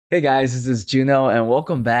Hey guys, this is Juno, and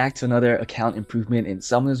welcome back to another account improvement in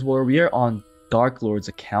Summoners War. We are on Dark Lord's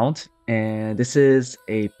account, and this is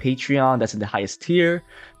a Patreon that's in the highest tier.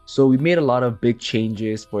 So we made a lot of big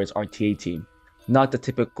changes for its RTA team. Not the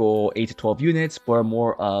typical 8 to 12 units, but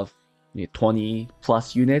more of 20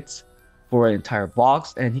 plus units for an entire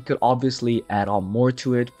box. And he could obviously add on more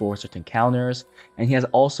to it for certain counters. And he has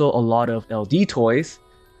also a lot of LD toys,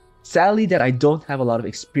 sadly, that I don't have a lot of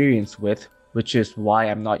experience with, which is why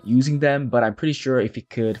I'm not using them. But I'm pretty sure if you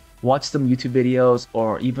could watch some YouTube videos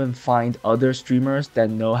or even find other streamers that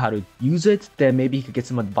know how to use it, then maybe he could get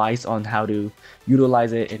some advice on how to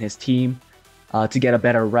utilize it in his team to get a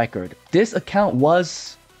better record. This account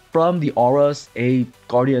was from the Auras, a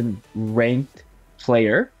Guardian ranked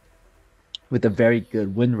player with a very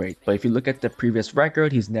good win rate. But if you look at the previous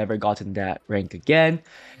record, he's never gotten that rank again.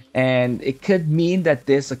 And it could mean that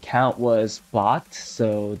this account was bought,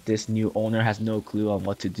 so this new owner has no clue on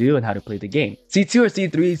what to do and how to play the game. C2 or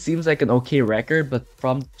C3 seems like an okay record, but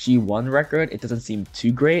from G1 record, it doesn't seem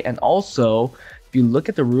too great. And also, if you look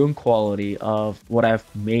at the rune quality of what I've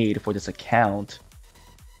made for this account,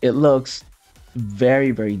 it looks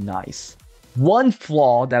very, very nice. One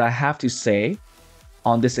flaw that I have to say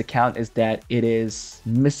on this account is that it is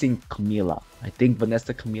missing Camilla. I think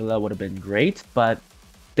Vanessa Camilla would have been great, but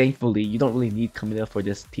thankfully you don't really need Camilla for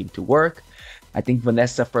this team to work. I think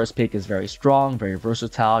Vanessa first pick is very strong, very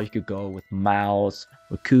versatile. You could go with Mouse,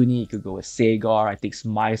 with Kuni, you could go with Sagar. I think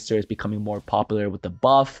Smeister is becoming more popular with the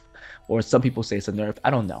buff, or some people say it's a nerf, I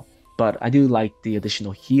don't know. But I do like the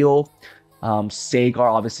additional heal. Sagar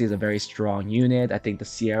obviously is a very strong unit. I think the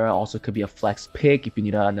Sierra also could be a flex pick if you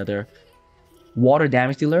need another water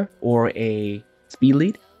damage dealer or a speed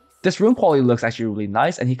lead. This rune quality looks actually really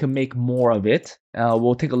nice, and he can make more of it.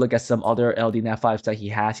 We'll take a look at some other LD5s that he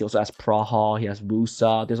has. He also has Praha, he has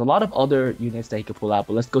Wusa. There's a lot of other units that he could pull out,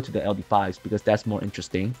 but let's go to the LD5s because that's more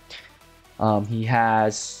interesting. He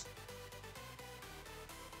has...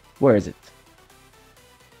 Where is it?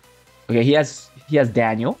 Okay, he has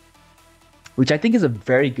Daniel, which I think is a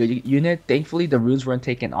very good unit. Thankfully, the runes weren't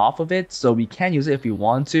taken off of it, so we can use it if we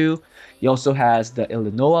want to. He also has the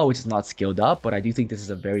Illinois, which is not skilled up, but I do think this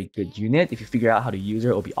is a very good unit. If you figure out how to use it,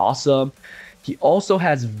 it'll be awesome. He also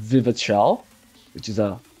has Vivichel, which is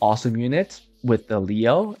an awesome unit with the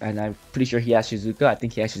Leo, and I'm pretty sure he has Shizuka. I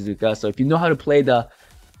think he has Shizuka, so if you know how to play the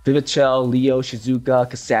Vivichel, Leo, Shizuka,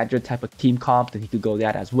 Cassandra type of team comp, then he could go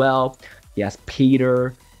that as well. He has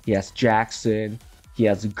Peter, he has Jackson, he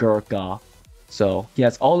has Gurkha. So he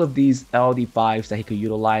has all of these LD5s that he could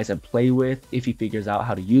utilize and play with if he figures out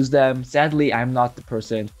how to use them. Sadly, I'm not the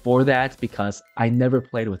person for that because I never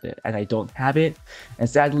played with it and I don't have it. And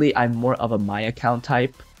sadly, I'm more of a my account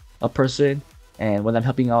type of person. And when I'm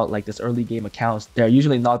helping out like this early game accounts, they're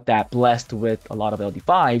usually not that blessed with a lot of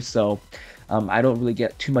LD5s. So I don't really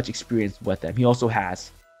get too much experience with them. He also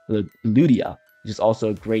has Ludia, which is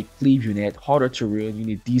also a great cleave unit, harder to rune. You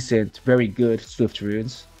need decent, very good swift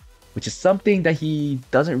runes, which is something that he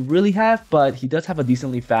doesn't really have, but he does have a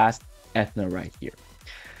decently fast Ethna right here.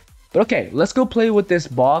 But okay, let's go play with this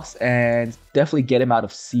box and definitely get him out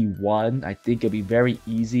of C1. I think it'll be very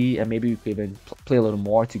easy, and maybe we could even play a little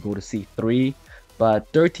more to go to C3. But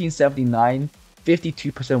 1379,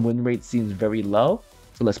 52% win rate seems very low.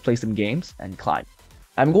 So let's play some games and climb.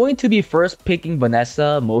 I'm going to be first picking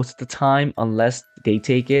Vanessa most of the time. Unless they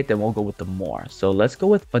take it, then we'll go with the more. So let's go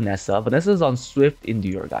with Vanessa. Vanessa is on Swift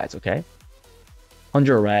Endure, guys, okay?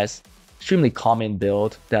 100 res, extremely common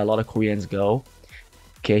build that a lot of Koreans go.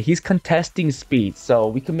 Okay, he's contesting speed, so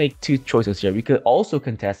we can make two choices here. We could also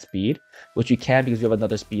contest speed, which we can because we have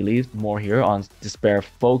another speed lead more here on Despair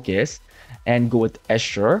Focus, and go with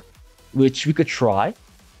Escher, which we could try.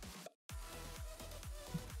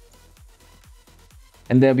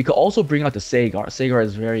 And then we could also bring out the Sagar. Sagar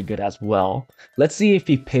is very good as well. Let's see if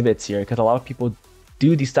he pivots here, because a lot of people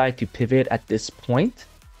do decide to pivot at this point,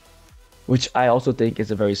 which I also think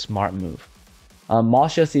is a very smart move.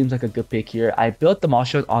 Masha seems like a good pick here. I built the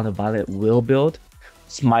Masha on a Violet Will build.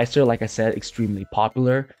 Smeister, like I said, extremely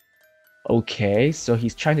popular. Okay, so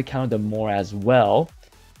he's trying to counter them more as well.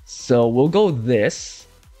 So we'll go this.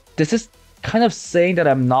 This is kind of saying that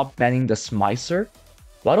I'm not banning the Smeister.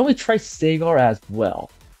 Why don't we try Sagar as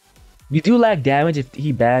well? We do lack damage if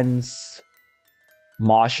he bans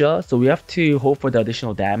Masha, so we have to hope for the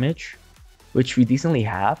additional damage, which we decently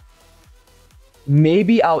have.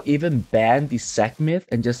 Maybe I'll even ban the Sekhmith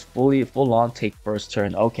and just full on take first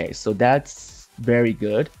turn. Okay, so that's very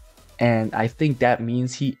good. And I think that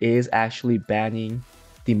means he is actually banning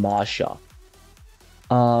the Masha.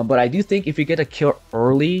 But I do think if we get a kill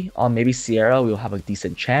early on maybe Sierra, we'll have a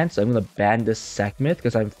decent chance. So I'm gonna ban this segment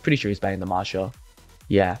because I'm pretty sure he's banning the Masha.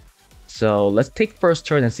 Yeah. So let's take first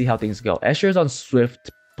turn and see how things go. Escher's on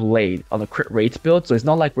Swift Blade on a crit rate build, so it's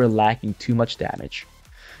not like we're lacking too much damage.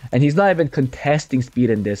 And he's not even contesting speed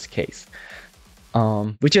in this case.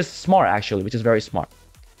 Which is smart actually, which is very smart.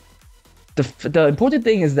 The important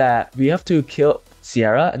thing is that we have to kill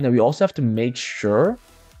Sierra, and then we also have to make sure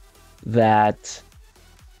that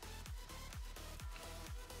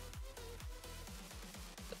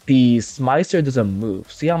the Smicer doesn't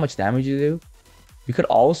move. See how much damage you do? We could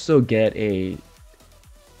also get a...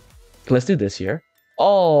 Let's do this here.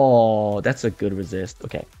 Oh, that's a good resist.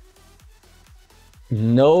 Okay.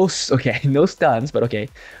 No, okay, no stuns, but okay.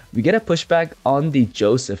 We get a pushback on the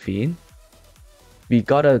Josephine. We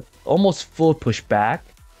got a almost full pushback.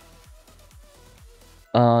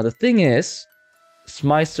 The thing is,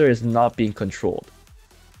 Smicer is not being controlled.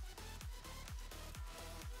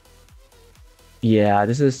 Yeah,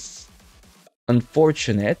 this is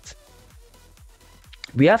unfortunate.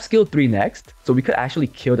 We have skill 3 next, so we could actually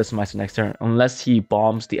kill the Smicer next turn, unless he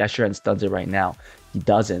bombs the Escher and stuns it right now. He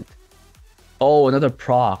doesn't. Oh, another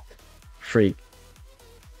proc. Freak.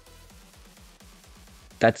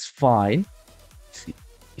 That's fine.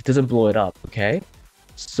 It doesn't blow it up, okay?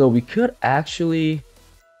 So we could actually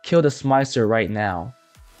kill the Smicer right now.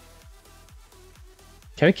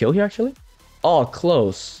 Can we kill here, actually? Oh,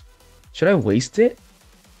 close. Should I waste it?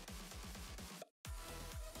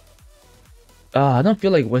 I don't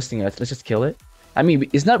feel like wasting it. Let's just kill it. I mean,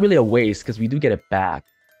 it's not really a waste because we do get it back.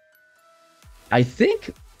 I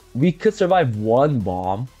think we could survive one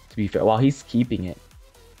bomb, to be fair, while he's keeping it.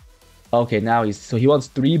 Okay, now so he wants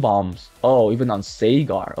 3 bombs. Oh, even on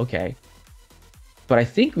Sagar. Okay. But I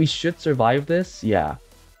think we should survive this. Yeah.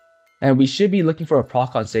 And we should be looking for a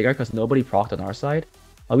proc on Sagar because nobody procced on our side.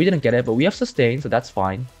 Oh, we didn't get it, but we have sustain, so that's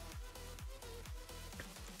fine.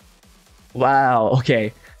 Wow,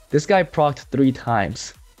 okay. This guy procced 3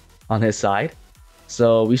 times on his side.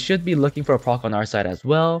 So we should be looking for a proc on our side as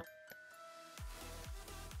well.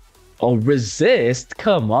 Oh, resist?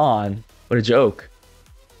 Come on. What a joke.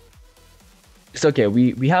 It's okay.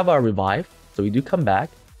 We have our revive, so we do come back.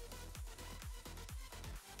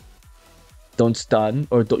 Don't stun.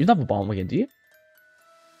 Or don't, you don't have a bomb again, do you?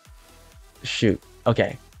 Shoot.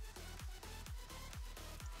 Okay.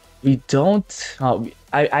 We don't...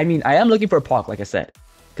 I mean, I am looking for a proc, like I said.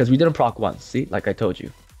 Because we didn't proc once, see? Like I told you.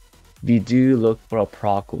 We do look for a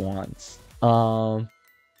proc once.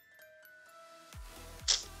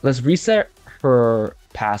 Let's reset her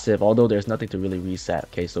passive, although there's nothing to really reset.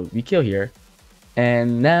 Okay, so we kill here.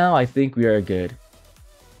 And now I think we are good.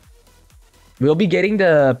 We'll be getting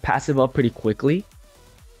the passive up pretty quickly.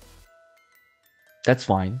 That's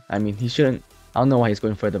fine. I mean, he shouldn't... I don't know why he's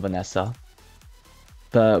going for the Vanessa.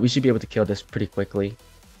 But we should be able to kill this pretty quickly.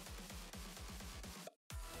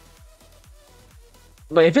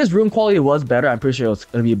 But if his rune quality was better, I'm pretty sure it's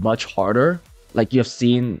going to be much harder. Like you have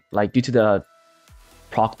seen, like due to the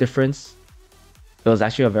proc difference, it was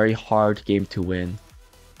actually a very hard game to win.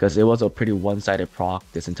 Because it was a pretty one-sided proc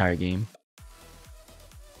this entire game.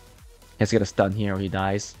 He has to get a stun here or he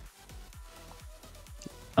dies.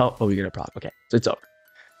 Oh, we get a proc. Okay, so it's over.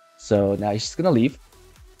 So now he's just going to leave.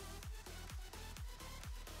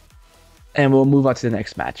 And we'll move on to the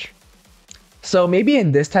next match. So maybe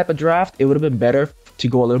in this type of draft, it would have been better to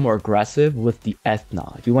go a little more aggressive with the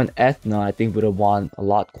Ethna. If we went Ethna, I think we would have won a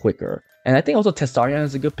lot quicker. And I think also Testarion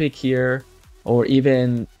is a good pick here. Or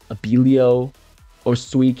even Abilio. Or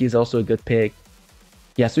Suiki is also a good pick.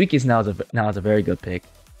 Yeah, Suiki is now is a very good pick.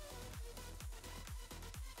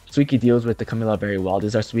 Suiki deals with the Camilla very well. This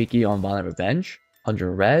is our Suiki on Violent Revenge.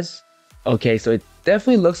 100 res. Okay, so it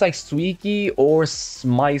definitely looks like Suiki or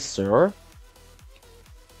Smicer.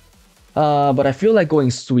 But I feel like going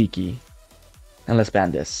Suiki. And let's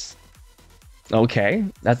ban this. Okay,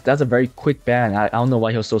 that's a very quick ban. I don't know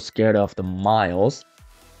why he was so scared of the Miles.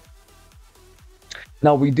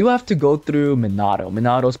 Now we do have to go through Minato.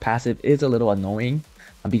 Minato's passive is a little annoying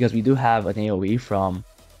because we do have an AoE from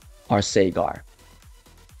our Sagar.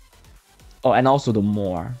 Oh, and also the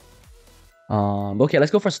Moor. Okay,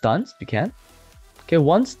 let's go for stuns if you can. Okay,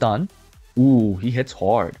 1 stun. Ooh, he hits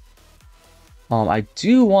hard. I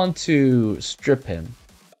do want to strip him.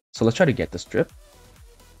 So let's try to get the strip.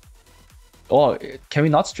 Oh, can we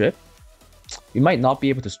not strip? We might not be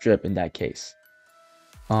able to strip in that case.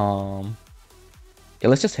 Yeah,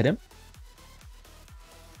 let's just hit him.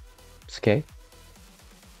 It's okay.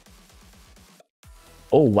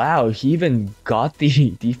 Oh wow, he even got the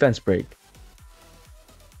defense break.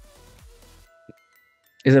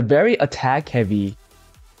 It's a very attack heavy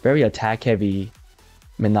very attack heavy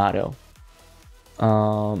Minato.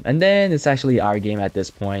 And then it's actually our game at this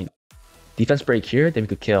point. Defense break here, then we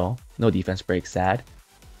could kill. No defense break, sad.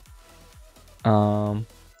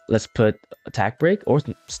 Let's put attack break or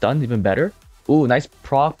stun, even better. Ooh, nice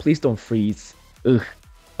proc. Please don't freeze. Ugh.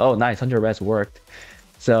 Oh, nice. 100 res worked.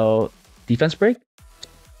 So defense break.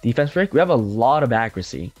 Defense break. We have a lot of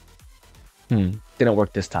accuracy. Didn't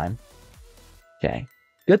work this time. Okay.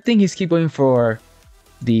 Good thing he's keep going for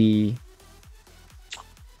the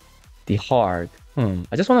hard.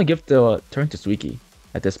 I just want to give the turn to Suiki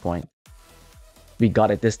at this point. We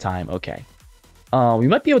got it this time. Okay. We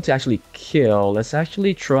might be able to actually kill. Let's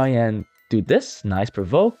actually try and do this. Nice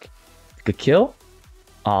provoke. Good kill.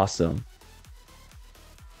 Awesome.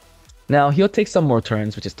 Now he'll take some more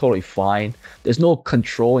turns, which is totally fine. There's no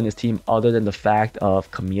control in his team other than the fact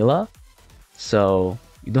of Camila. So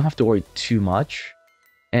you don't have to worry too much.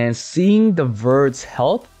 And seeing the Verd's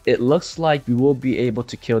health, it looks like we will be able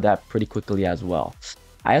to kill that pretty quickly as well.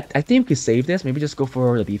 I think we could save this. Maybe just go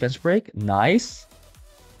for the defense break. Nice.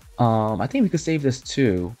 I think we could save this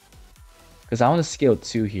too. Because I want to scale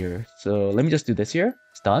 2 here. So let me just do this here.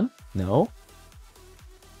 Stun? No.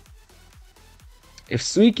 If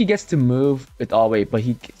Suiki gets to move it all way, but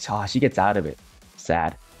she gets out of it.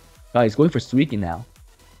 Sad. Oh, he's going for Suiki now.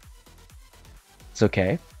 It's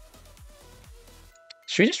okay.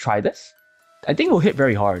 Should we just try this? I think we'll hit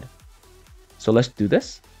very hard. So let's do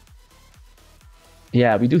this.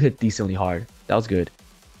 Yeah, we do hit decently hard. That was good.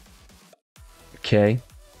 Okay.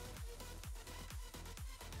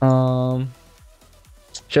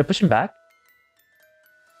 Should I push him back?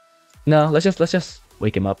 No, let's just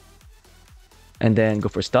wake him up. And then go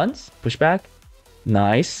for stuns. Push back.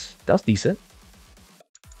 Nice. That was decent.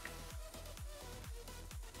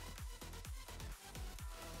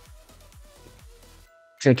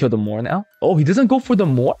 He's gonna kill the Moor now. Oh, he doesn't go for the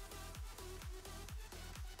Moor?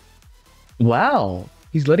 Wow.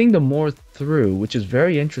 He's letting the Moor through, which is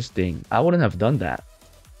very interesting. I wouldn't have done that.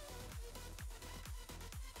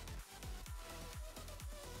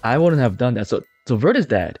 I wouldn't have done that. So Vert is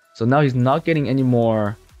dead. So now he's not getting any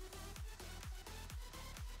more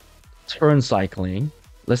turn cycling.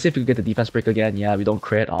 Let's see if we can get the defense break again. Yeah, we don't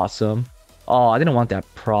crit. Awesome. Oh, I didn't want that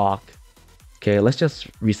proc. Okay, let's just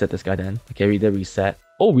reset this guy then. Okay, we did reset.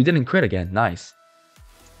 Oh, we didn't crit again. Nice.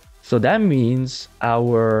 So that means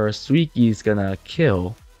our Suiki is gonna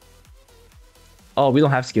kill. Oh, we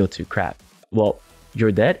don't have skill 2. Crap. Well,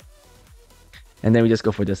 you're dead. And then we just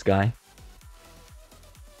go for this guy.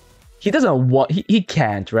 He doesn't want... He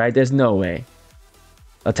can't, right? There's no way.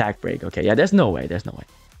 Attack break. Okay, yeah, there's no way. There's no way.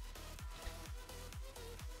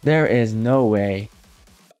 There is no way.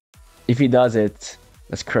 If he does it,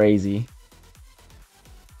 that's crazy.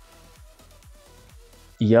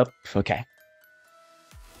 Yep, okay.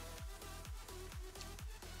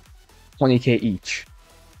 20k each.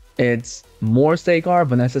 It's more Sagar,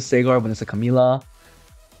 Vanessa Camila.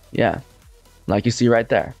 Yeah, like you see right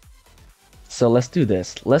there. So let's do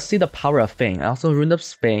this. Let's see the power of Fang. I also runed up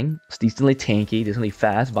Fang. It's decently tanky, decently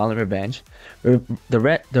fast, violent revenge.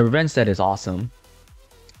 The revenge set is awesome.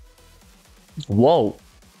 Whoa.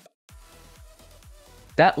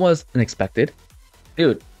 That was unexpected.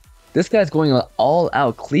 Dude, this guy's going all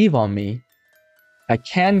out cleave on me. I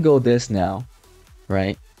can go this now,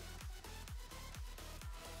 right?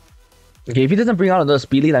 Okay, if he doesn't bring out another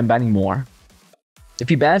speed lead, I'm banning more. If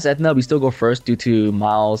he bans Etna, we still go first due to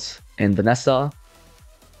Miles and Vanessa.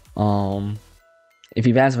 If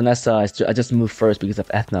he bans Vanessa, I just move first because of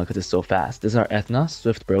Etna because it's so fast. This is our Etna,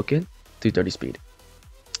 Swift Broken, 230 speed.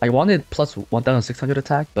 I wanted plus 1600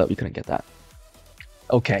 attack, but we couldn't get that.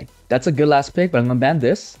 Okay, that's a good last pick, but I'm gonna ban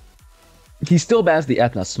this. He still bans the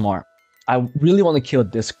Etna, smart. I really want to kill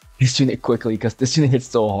this unit quickly because this unit hits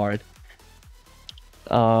so hard.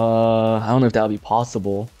 I don't know if that'll be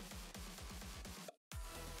possible.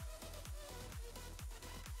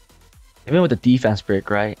 Even with the defense break,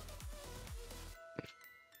 right?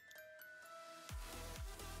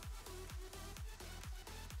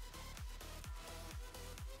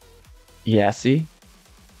 Yeah, see?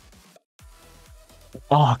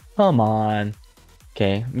 Oh, come on.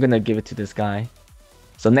 Okay, I'm gonna give it to this guy.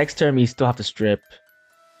 So next turn, we still have to strip.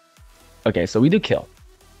 Okay, so we do kill.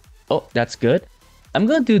 Oh, that's good. I'm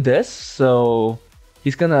gonna do this, so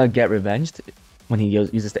he's gonna get revenged when he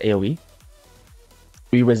uses the AoE.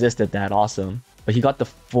 We resisted that, awesome. But he got the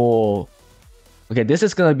full... Okay, this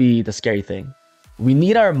is gonna be the scary thing. We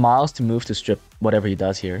need our Miles to move to strip whatever he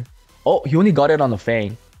does here. Oh, he only got it on the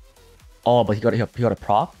Fang. Oh, but he got a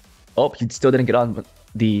proc. Oh, he still didn't get on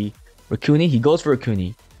the Rakuni. He goes for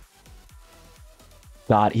Rakuni.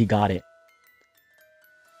 God, he got it.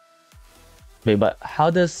 Wait, but how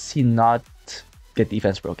does he not get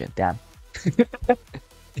defense broken? Damn.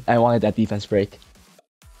 I wanted that defense break.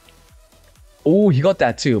 Oh, he got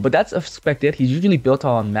that too, but that's expected. He's usually built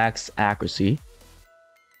on max accuracy.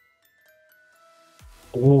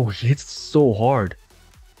 Oh, he hits so hard.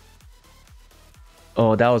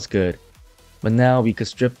 Oh, that was good. But now we could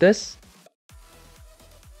strip this.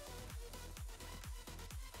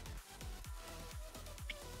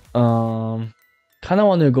 Kind of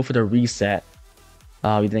want to go for the reset.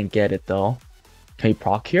 We didn't get it though. Can we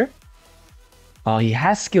proc here? Oh, he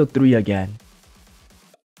has skill 3 again.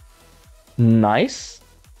 Nice.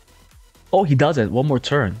 Oh, he does it. One more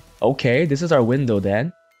turn. Okay, this is our window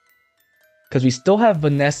then. Because we still have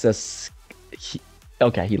Vanessa's...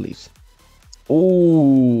 Okay, he leaves.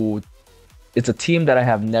 Oh, it's a team that I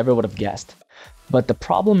have never would have guessed. But the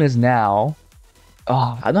problem is now...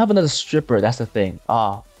 Oh, I don't have another stripper. That's the thing.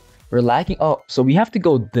 We're lacking... Oh, so we have to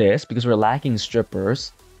go this because we're lacking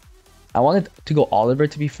strippers. I wanted to go Oliver,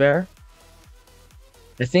 to be fair.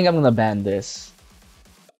 I think I'm going to ban this.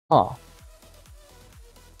 Oh.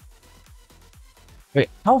 Wait,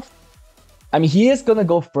 how... I mean, he is going to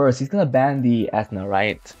go first. He's going to ban the Ethna,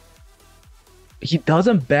 right? He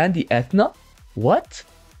doesn't ban the Ethna? What?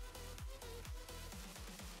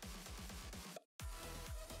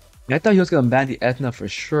 I thought he was going to ban the Ethna for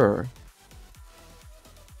sure.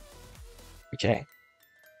 Okay.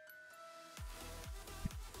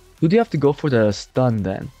 Who do you have to go for the stun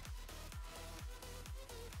then?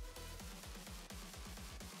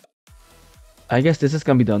 I guess this is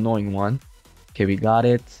going to be the annoying one. Okay, we got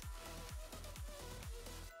it.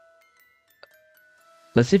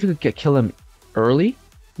 Let's see if we could kill him early,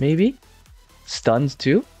 maybe? Stuns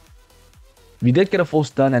too? We did get a full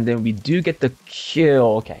stun and then we do get the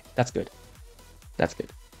kill. Okay, that's good. That's good.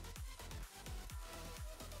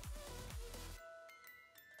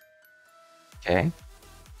 Okay.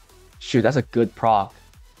 Shoot, that's a good proc.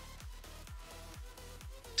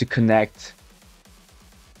 To connect.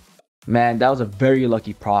 Man, that was a very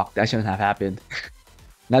lucky proc. That shouldn't have happened.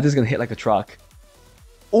 Now this is gonna hit like a truck.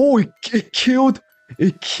 Oh, it killed!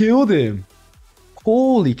 It killed him!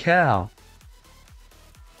 Holy cow!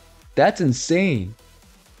 That's insane.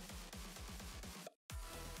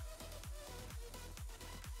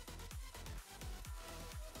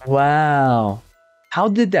 Wow. How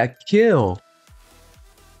did that kill?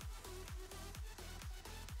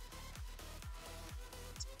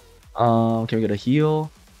 Can we get a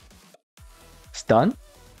heal? Stun?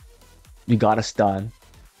 We got a stun.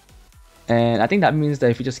 And I think that means that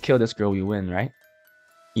if we just kill this girl, we win, right?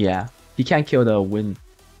 Yeah. He can't kill the wind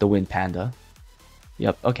panda.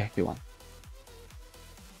 Yep, okay, we won.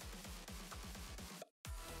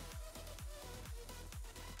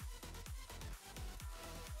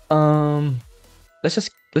 Let's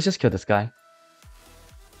just kill this guy.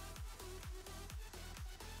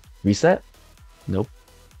 Reset? Nope.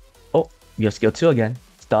 Oh, we have skill 2 again.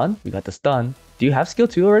 Stun? We got the stun. Do you have skill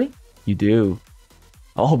 2 already? You do.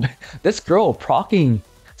 Oh, this girl procking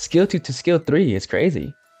skill 2 to skill 3 is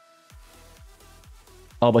crazy.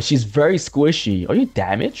 Oh, but she's very squishy. Are you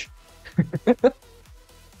damaged?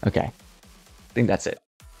 Okay. I think that's it.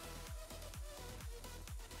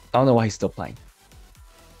 I don't know why he's still playing.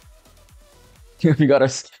 we got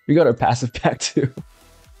our passive back too.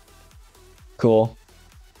 Cool.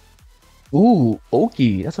 Ooh,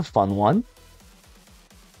 Oki. That's a fun one.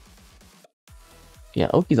 Yeah,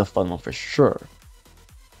 Oki's a fun one for sure.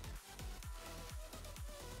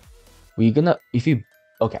 We're gonna...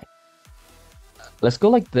 Okay. Let's go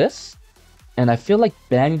like this. And I feel like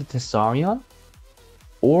banning the Tessarion.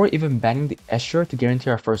 Or even banning the Escher to guarantee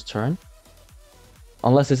our first turn.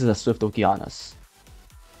 Unless this is a Swift Oki on us.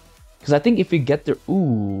 Because I think if we get there...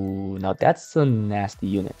 Ooh, now that's a nasty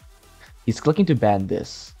unit. He's clicking to ban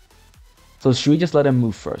this. So should we just let him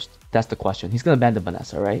move first? That's the question. He's going to ban the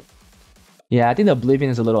Vanessa, right? Yeah, I think the Oblivion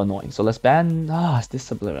is a little annoying. So let's ban... is this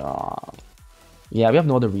Oblivion? Yeah, we have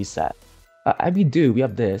no other reset. We do. We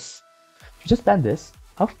have this. You just ban this.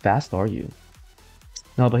 How fast are you?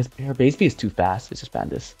 No, but her base speed is too fast. Let's just ban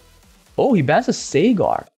this. Oh, he bans a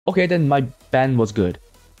Sagar. Okay, then my ban was good.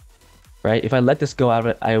 Right? If I let this go out of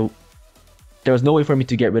it, there was no way for me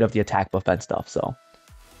to get rid of the attack buff and stuff, so...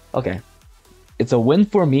 Okay. It's a win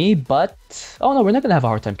for me, but... Oh no, we're not gonna have a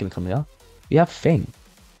hard time killing Camille. We have Fang.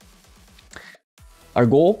 Our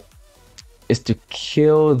goal is to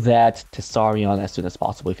kill that Tessarion as soon as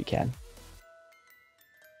possible if we can.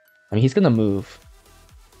 I mean, he's gonna move.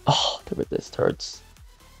 Oh, the resist hurts.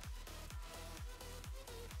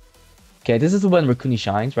 Okay, this is when Rakuni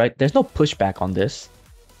shines, right? There's no pushback on this.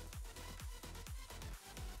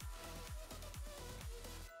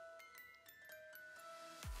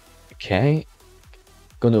 Okay.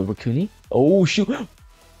 Go to Rakuni. Oh, shoot.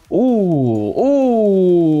 Ooh.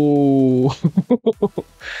 Ooh.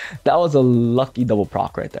 That was a lucky double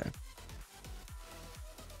proc right there.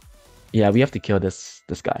 Yeah, we have to kill this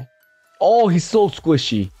guy. Oh, he's so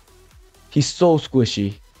squishy. He's so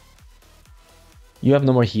squishy. You have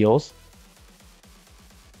no more heals.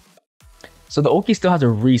 So the Oki still has a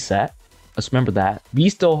reset. Let's remember that. We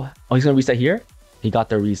still... Oh, he's going to reset here? He got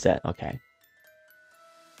the reset. Okay.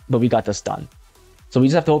 But we got the stun. So we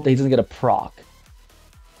just have to hope that he doesn't get a proc.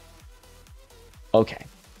 Okay.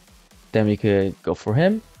 Then we could go for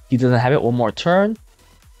him. He doesn't have it. One more turn.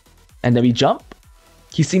 And then we jump.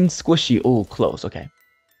 He seems squishy. Oh, close. Okay.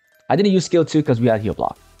 I didn't use skill 2 because we had heal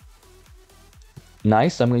block.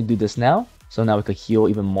 Nice. So I'm going to do this now. So now we could heal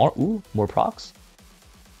even more. Ooh, more procs.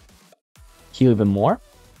 Heal even more.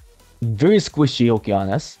 Very squishy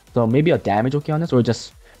Okeanos. So maybe a damage Okeanos or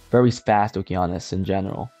just very fast Okeanos in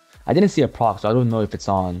general. I didn't see a proc, so I don't know if it's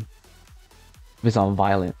on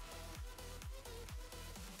violent.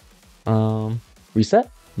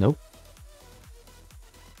 Reset? Nope.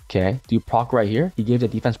 Okay, do you proc right here? He gave the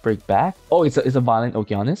defense break back. Oh, it's a violent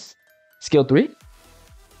Okeanos. Skill 3?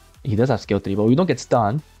 He does have skill 3, but we don't get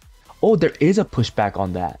stunned. Oh, there is a pushback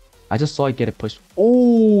on that. I just saw it get a push.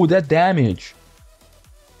 Oh, that damage.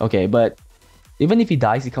 Okay, but even if he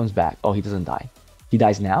dies, he comes back. Oh, he doesn't die. He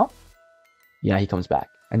dies now? Yeah, he comes back.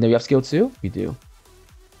 And then we have skill 2? We do.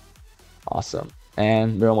 Awesome.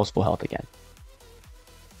 And we're almost full health again.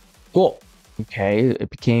 Cool. Okay, it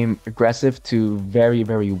became aggressive to very,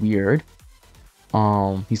 very weird.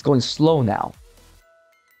 He's going slow now.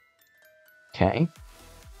 Okay.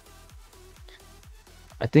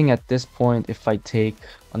 I think at this point, if I take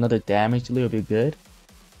another damage, it'll be good.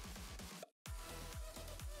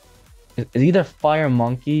 It's either Fire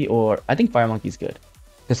Monkey or... I think Fire Monkey is good.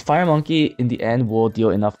 Because Fire Monkey, in the end, will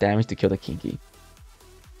deal enough damage to kill the Kinky.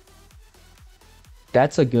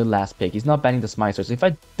 That's a good last pick. He's not banning the Smiter. So if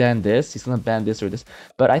I ban this, he's going to ban this or this.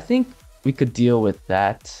 But I think we could deal with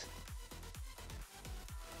that.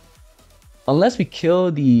 Unless we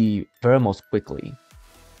kill the Vermos quickly.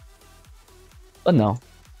 But no.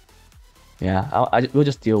 Yeah, we'll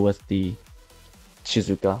just deal with the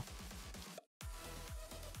Shizuka.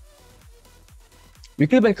 We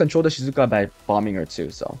could even control the Shizuka by bombing her too,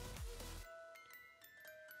 so.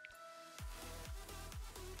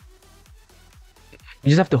 We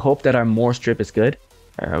just have to hope that our more strip is good.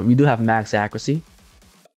 We do have max accuracy.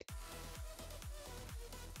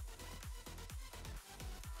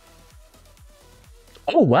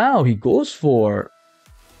 Oh wow, he goes for...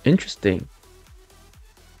 Interesting.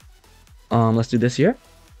 Let's do this here.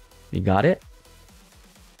 We got it.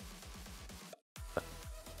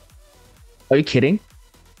 Are you kidding?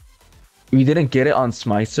 We didn't get it on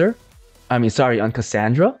Smiter? I mean, sorry, on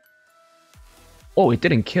Cassandra? Oh, it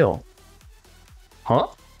didn't kill. Huh?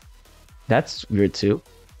 That's weird too.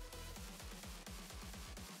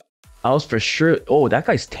 I was for sure... Oh, that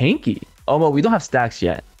guy's tanky. Oh, well, we don't have stacks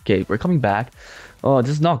yet. Okay, we're coming back. Oh,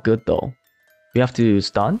 this is not good though. We have to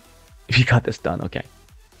stun? We got the stun, okay.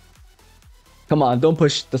 Come on, don't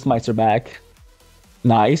push the Smiter back.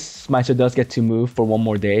 Nice. Smiter does get to move for one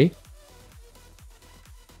more day.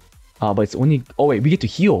 But it's only... Oh wait, we get to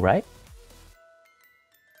heal, right?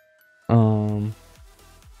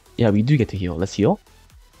 Yeah, we do get to heal. Let's heal.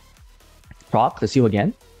 Proc, let's heal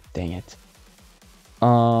again. Dang it.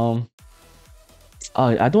 I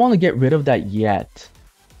don't want to get rid of that yet.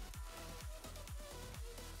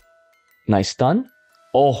 Nice stun.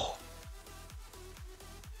 Oh.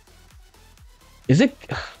 Is it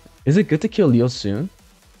good to kill Leo soon?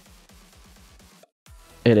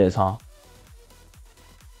 It is, huh?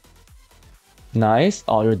 Nice.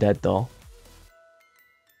 Oh, you're dead though.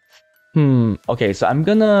 Okay, so I'm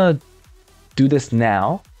gonna do this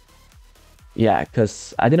now. Yeah,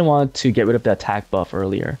 because I didn't want to get rid of the attack buff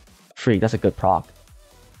earlier. Freak, that's a good proc.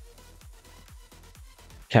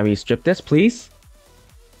 Can we strip this, please?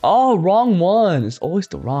 Oh, wrong one. It's always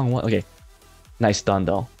the wrong one. Okay. Nice stun,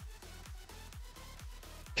 though.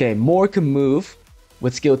 Okay, more can move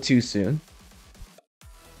with skill 2 soon.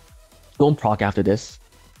 Don't proc after this.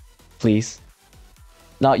 Please.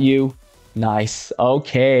 Not you. Nice.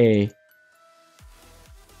 Okay.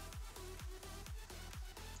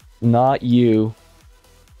 Not you.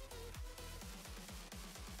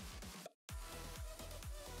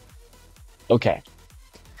 Okay.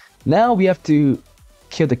 Now we have to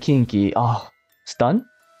kill the Kinky. Oh, stun?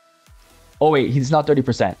 Oh wait, he's not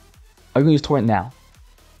 30%. Are you gonna use Torrent now?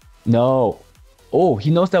 No. Oh,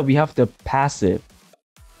 he knows that we have the passive.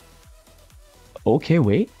 Okay,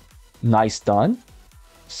 wait. Nice stun.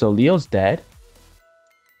 So Leo's dead.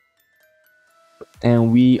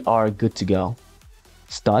 And we are good to go.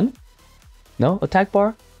 Stun? No? Attack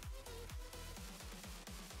bar?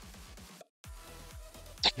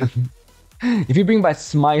 If you bring by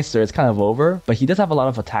Smicer, it's kind of over. But he does have a lot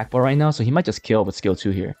of attack bar right now, so he might just kill with skill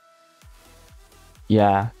 2 here.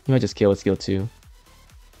 Yeah, he might just kill with skill 2.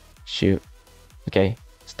 Shoot. Okay.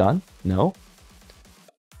 Stun? No.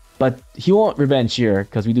 But he won't revenge here,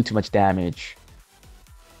 because we do too much damage.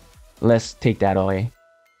 Let's take that away.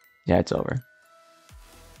 Yeah, it's over.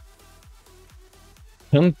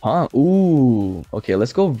 Ping Pong. Ooh. Okay,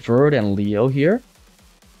 let's go Verd and Leo here.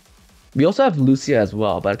 We also have Lucia as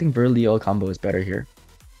well, but I think Verd Leo combo is better here.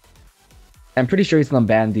 I'm pretty sure he's gonna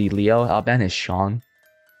ban the Leo. I'll ban his Sean.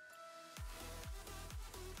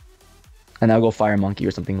 And I'll go Fire Monkey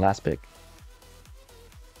or something last pick.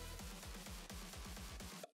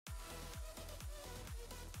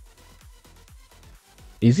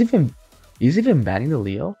 Is even banning the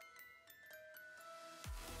Leo?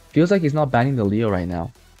 Feels like he's not banning the Leo right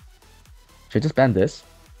now. Should I just ban this?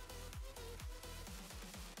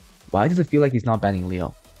 Why does it feel like he's not banning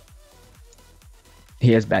Leo?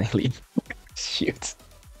 He is banning Leo. Shoot.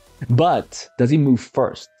 But does he move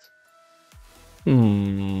first?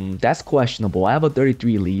 That's questionable. I have a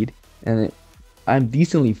 33 lead and I'm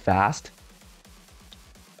decently fast.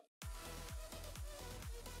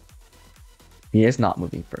 He is not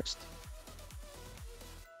moving first.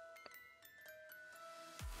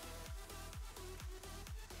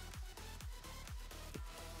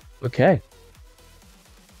 Okay.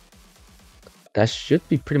 That should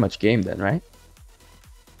be pretty much game then, right?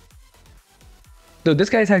 Dude, this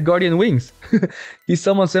guy's had Guardian Wings. He's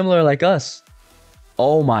someone similar like us.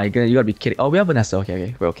 Oh my god, you gotta be kidding. Oh, we have Vanessa.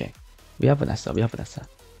 Okay, we're okay. We have Vanessa.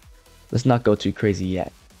 Let's not go too crazy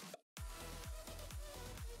yet.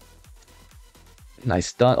 Nice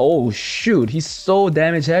stun. Oh shoot, he's so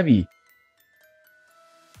damage heavy.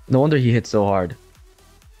 No wonder he hit so hard.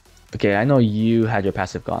 Okay, I know you had your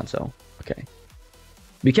passive gone, so okay.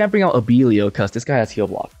 We can't bring out Abelio because this guy has heal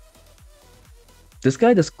block. This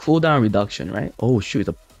guy does cooldown reduction, right? Oh shoot,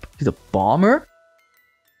 he's a bomber?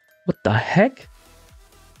 What the heck?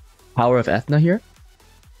 Power of Ethna here?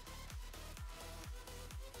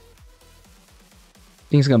 I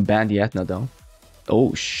think he's gonna ban the Ethna though.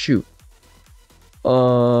 Oh shoot.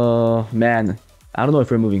 Man. I don't know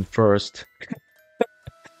if we're moving first.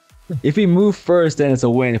 If we move first, then it's a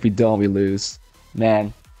win. If we don't, we lose.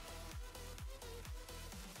 Man.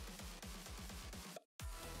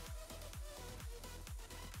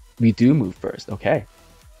 We do move first. Okay.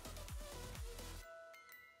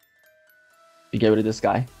 We get rid of this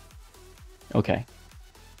guy. Okay.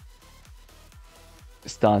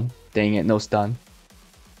 Stun. Dang it, no stun.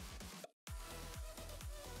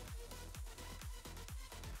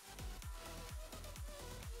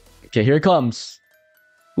 Okay, here it comes.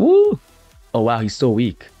 Woo! Oh wow, he's so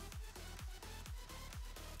weak.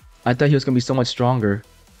 I thought he was gonna be so much stronger.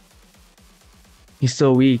 He's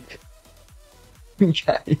so weak.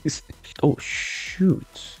 Guys. Oh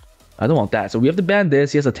shoot. I don't want that. So we have to ban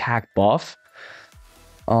this. He has attack buff.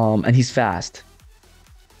 And he's fast.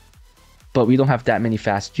 But we don't have that many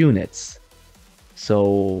fast units.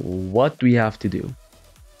 So what do we have to do?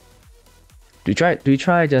 Do we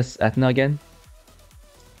try just Ethna again?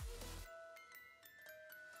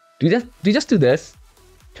 Do we just do this?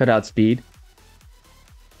 Try to outspeed.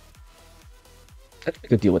 Let's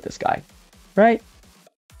make a deal with this guy. Right?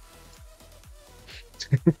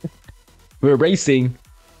 We're racing.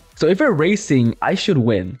 So if we're racing, I should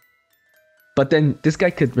win. But then this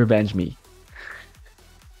guy could revenge me.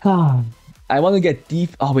 I want to get deep.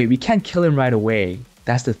 Oh wait, we can't kill him right away.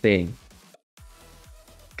 That's the thing.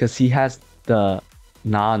 Because he has the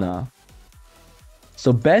Nana.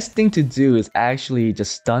 So best thing to do is actually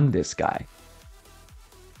just stun this guy.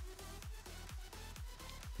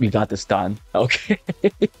 We got the stun. Okay.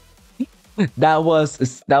 That was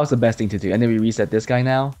the best thing to do. And then we reset this guy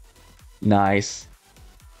now. Nice.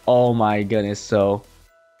 Oh my goodness. So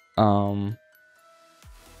yeah,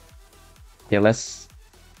 let's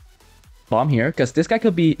bomb here because this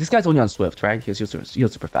guy's only on Swift, right? He's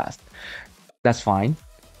super fast. That's fine.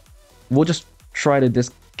 We'll just try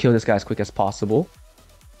to kill this guy as quick as possible.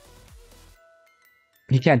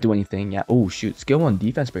 He can't do anything. Yeah. Oh shoot. Skill 1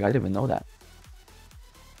 defense break. I didn't even know that.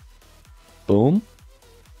 Boom.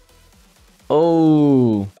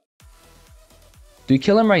 Oh. Do we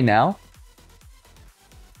kill him right now?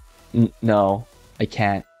 No, I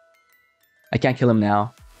can't. I can't kill him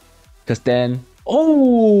now. Because then...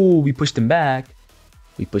 Oh! We pushed him back.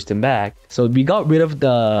 So we got rid of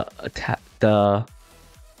the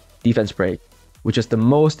defense break, which is the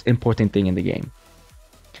most important thing in the game.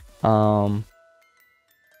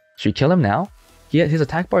 Should we kill him now? His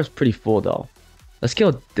attack bar is pretty full though. Let's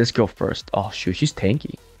kill this girl first. Oh shoot, she's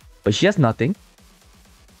tanky. But she has nothing.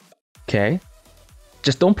 Okay.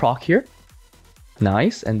 Just don't proc here.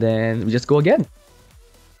 Nice. And then we just go again.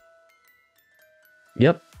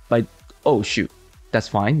 Yep. Oh shoot. That's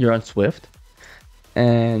fine. You're on Swift.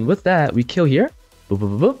 And with that, we kill here. Boop,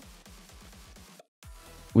 boop, boop, boop.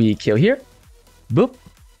 We kill here. Boop.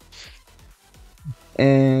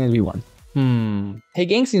 And we won. Hey,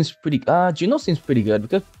 gang seems pretty... Juno seems pretty good. We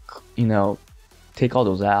could, you know, take all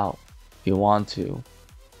those out if you want to.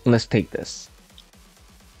 Let's take this.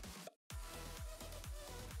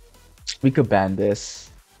 We could ban this.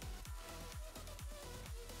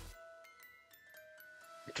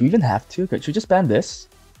 Do we even have to? Should we just ban this?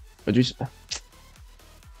 Or should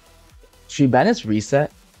we ban its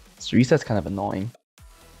reset? Its reset's kind of annoying.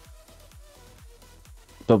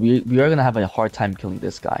 But we are gonna have a hard time killing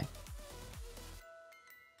this guy.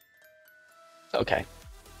 Okay.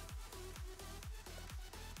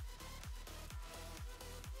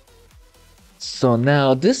 So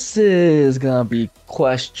now this is gonna be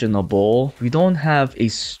questionable. We don't have a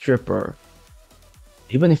stripper.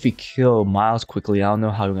 Even if we kill Miles quickly, I don't know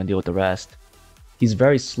how we're gonna deal with the rest. He's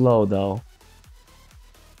very slow though.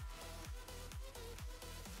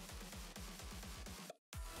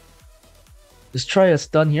 Let's try a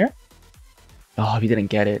stun here. Oh, we didn't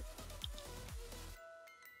get it.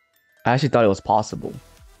 I actually thought it was possible.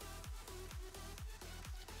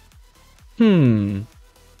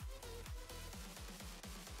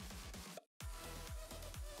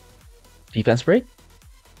 Defense break?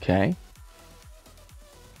 Okay.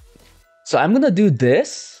 So I'm gonna do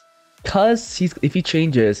this because if he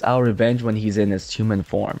changes, I'll revenge when he's in his human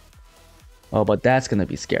form. Oh, but that's gonna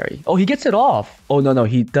be scary. Oh, he gets it off. Oh, no,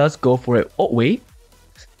 he does go for it. Oh, wait.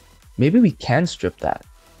 Maybe we can strip that.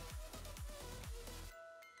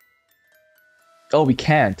 Oh, we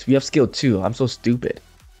can't. We have skill 2. I'm so stupid.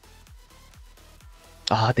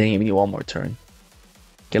 Ah, dang it. We need one more turn.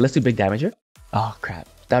 Okay, let's do big damage here. Oh, crap.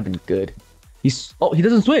 That'd been good. Oh, he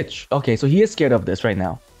doesn't switch. Okay, so he is scared of this right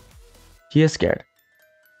now. He is scared.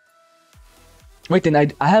 Wait, then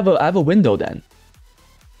I have a window then.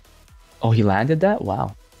 Oh, he landed that?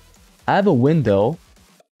 Wow. I have a window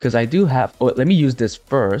because I do have... Oh, let me use this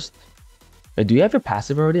first. Wait, do you have your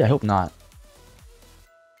passive already? I hope not.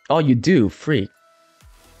 Oh, you do. Freak.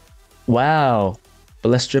 Wow. But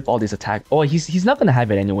let's strip all these attacks. Oh, he's not going to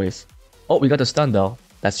have it anyways. Oh, we got the stun though.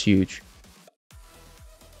 That's huge.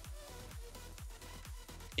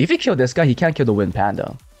 If he kill this guy, he can't kill the Wind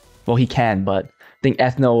Panda. Well, he can, but I think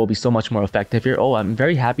Ethno will be so much more effective here. Oh, I'm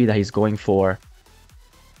very happy that he's going for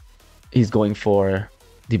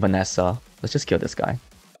the Vanessa. Let's just kill this guy.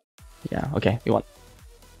 Yeah, okay, we won.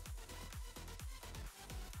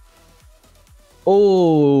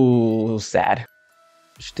 Oh, sad.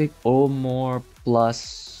 We should take more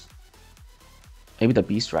plus maybe the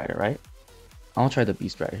Beast Rider, right? I'll try the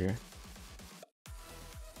Beast Rider here.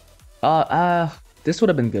 This would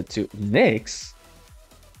have been good too. Nyx?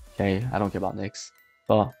 Okay, I don't care about Nyx.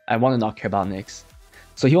 Well, I want to not care about Nyx.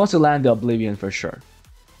 So he wants to land the Oblivion for sure.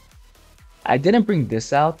 I didn't bring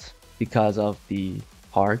this out because of the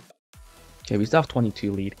hard. Okay, we still have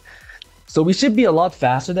 22 lead. So we should be a lot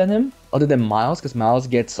faster than him, other than Miles, because Miles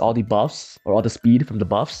gets all the buffs, or all the speed from the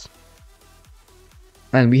buffs.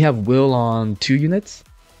 And we have Will on 2 units.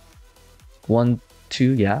 1,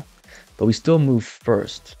 2, yeah. But we still move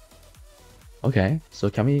first. Okay, so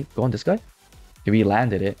can we go on this guy? Okay, we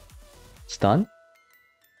landed it. Stun.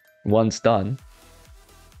 1 stun.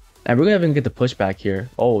 And we're gonna even get the pushback here.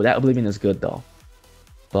 Oh, that Oblivion is good though.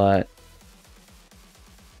 But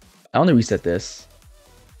I want to reset this.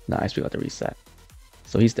 Nice, we got the reset.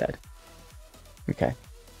 So he's dead. Okay.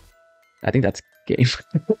 I think that's game.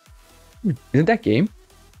 Isn't that game?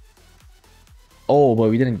 Oh,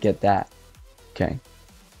 but we didn't get that. Okay.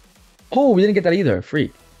 Oh, we didn't get that either.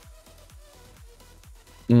 Freak.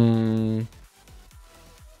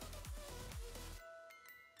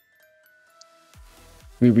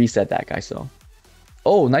 We reset that guy, so.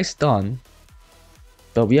 Oh, nice stun.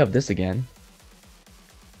 But we have this again.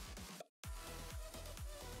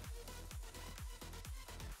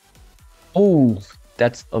 Oh,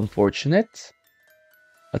 that's unfortunate.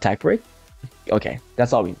 Attack break? Okay,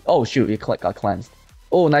 that's all we... Oh, shoot, it got cleansed.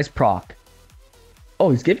 Oh, nice proc.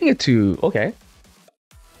 Oh, he's giving it to... Okay.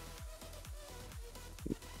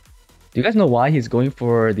 Do you guys know why he's going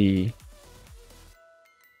for the...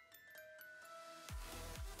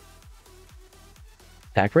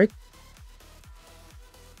 attack break?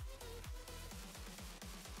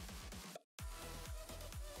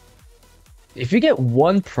 If you get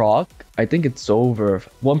one proc, I think it's over.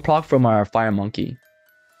 One proc from our Fire Monkey.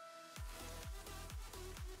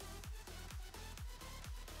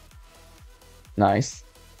 Nice.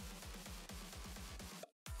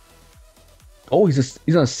 Oh, he's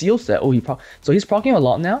on a seal set. Oh, so he's procking a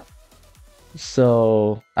lot now.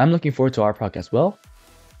 So I'm looking forward to our proc as well.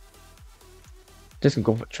 Just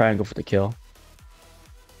gonna try and go for the kill.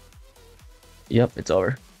 Yep, it's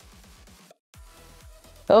over.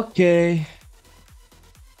 Okay.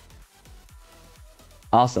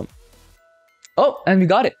 Awesome. Oh, and we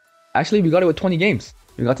got it. Actually, we got it with 20 games.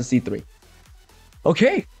 We got to C3.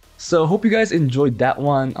 Okay. So hope you guys enjoyed that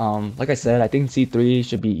one. Like I said, I think C3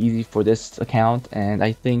 should be easy for this account, and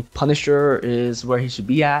I think Punisher is where he should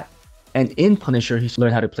be at. And in Punisher, he should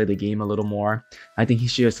learn how to play the game a little more. I think he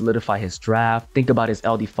should solidify his draft, think about his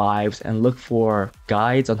LD5s, and look for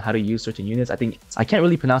guides on how to use certain units. I can't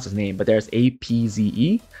really pronounce his name, but there's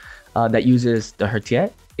APZE that uses the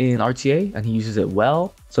RTA in RTA, and he uses it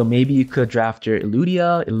well. So maybe you could draft your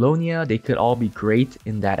Illudia, Ilonia. They could all be great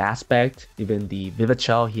in that aspect. Even the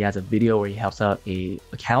Vivichel, he has a video where he helps out a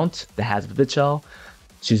account that has Vivichel.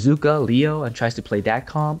 Shizuka, Leo, and tries to play that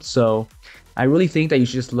comp. So I really think that you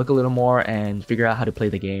should just look a little more and figure out how to play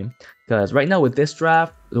the game. Because right now with this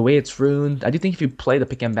draft, the way it's ruined, I do think if you play the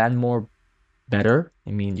pick and ban more better,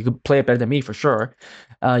 I mean, you could play it better than me for sure.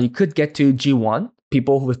 You could get to G1.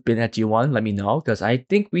 People who have been at G1, let me know. Because I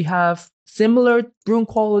think we have similar rune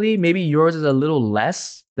quality. Maybe yours is a little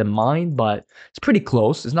less than mine, but it's pretty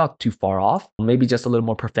close. It's not too far off. Maybe just a little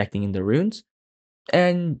more perfecting in the runes.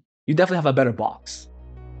 And you definitely have a better box.